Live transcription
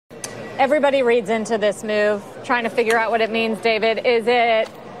Everybody reads into this move, trying to figure out what it means, David. Is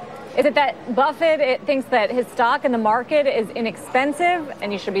it that Buffett thinks that his stock in the market is inexpensive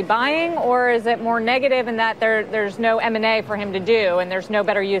and you should be buying, or is it more negative in that there's no M&A for him to do and there's no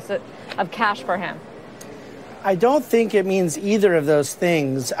better use of cash for him? I don't think it means either of those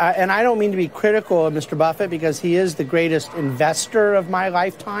things. And I don't mean to be critical of Mr. Buffett because he is the greatest investor of my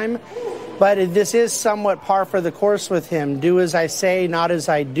lifetime. But this is somewhat par for the course with him. Do as I say, not as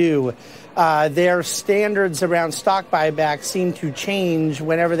I do. Their standards around stock buybacks seem to change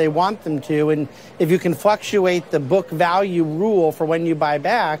whenever they want them to. And if you can fluctuate the book value rule for when you buy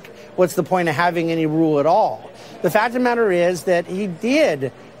back, what's the point of having any rule at all? The fact of the matter is that he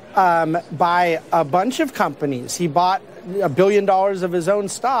did buy a bunch of companies. He bought $1 billion of his own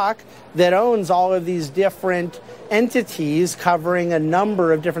stock that owns all of these different entities covering a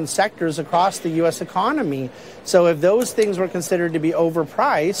number of different sectors across the U.S. economy. So if those things were considered to be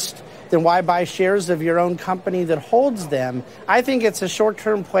overpriced, then why buy shares of your own company that holds them? I think it's a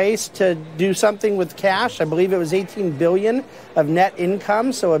short-term place to do something with cash. I believe it was $18 billion of net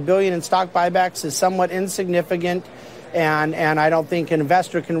income, so $1 billion in stock buybacks is somewhat insignificant. And I don't think an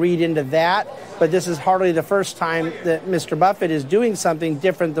investor can read into that. But this is hardly the first time that Mr. Buffett is doing something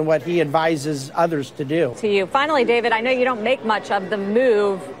different than what he advises others to do. To you. Finally, David, I know you don't make much of the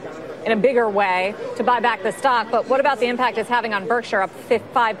move in a bigger way to buy back the stock, but what about the impact it's having on Berkshire, up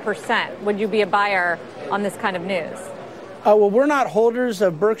 5%? Would you be a buyer on this kind of news? Well, we're not holders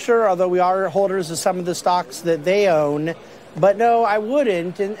of Berkshire, although we are holders of some of the stocks that they own. But no, I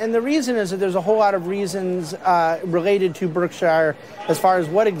wouldn't. And the reason is that there's a whole lot of reasons related to Berkshire as far as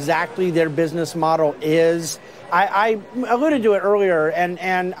what exactly their business model is. I alluded to it earlier,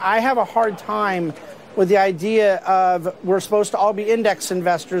 and I have a hard time with the idea of we're supposed to all be index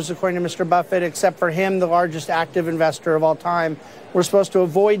investors, according to Mr. Buffett, except for him, the largest active investor of all time. We're supposed to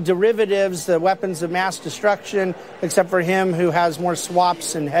avoid derivatives, the weapons of mass destruction, except for him, who has more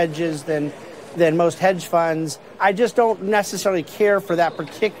swaps and hedges than most hedge funds. I just don't necessarily care for that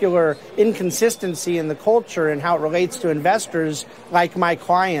particular inconsistency in the culture and how it relates to investors like my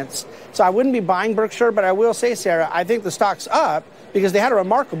clients. So I wouldn't be buying Berkshire, but I will say, Sarah, I think the stock's up because they had a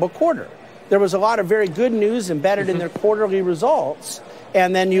remarkable quarter. There was a lot of very good news embedded in their quarterly results.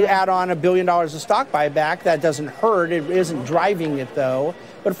 And then you add on $1 billion of stock buyback. That doesn't hurt. It isn't driving it, though.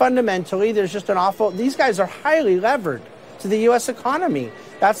 But fundamentally, there's just these guys are highly levered to the U.S. economy.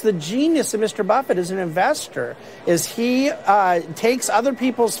 That's the genius of Mr. Buffett as an investor, is he takes other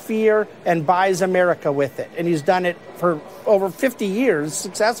people's fear and buys America with it. And he's done it for over 50 years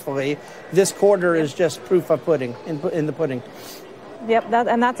successfully. This quarter is just proof of pudding in the pudding. Yep,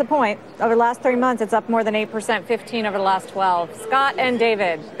 and that's a point. Over the last 3 months, it's up more than 8%, 15 over the last 12. Scott and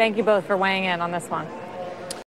David, thank you both for weighing in on this one.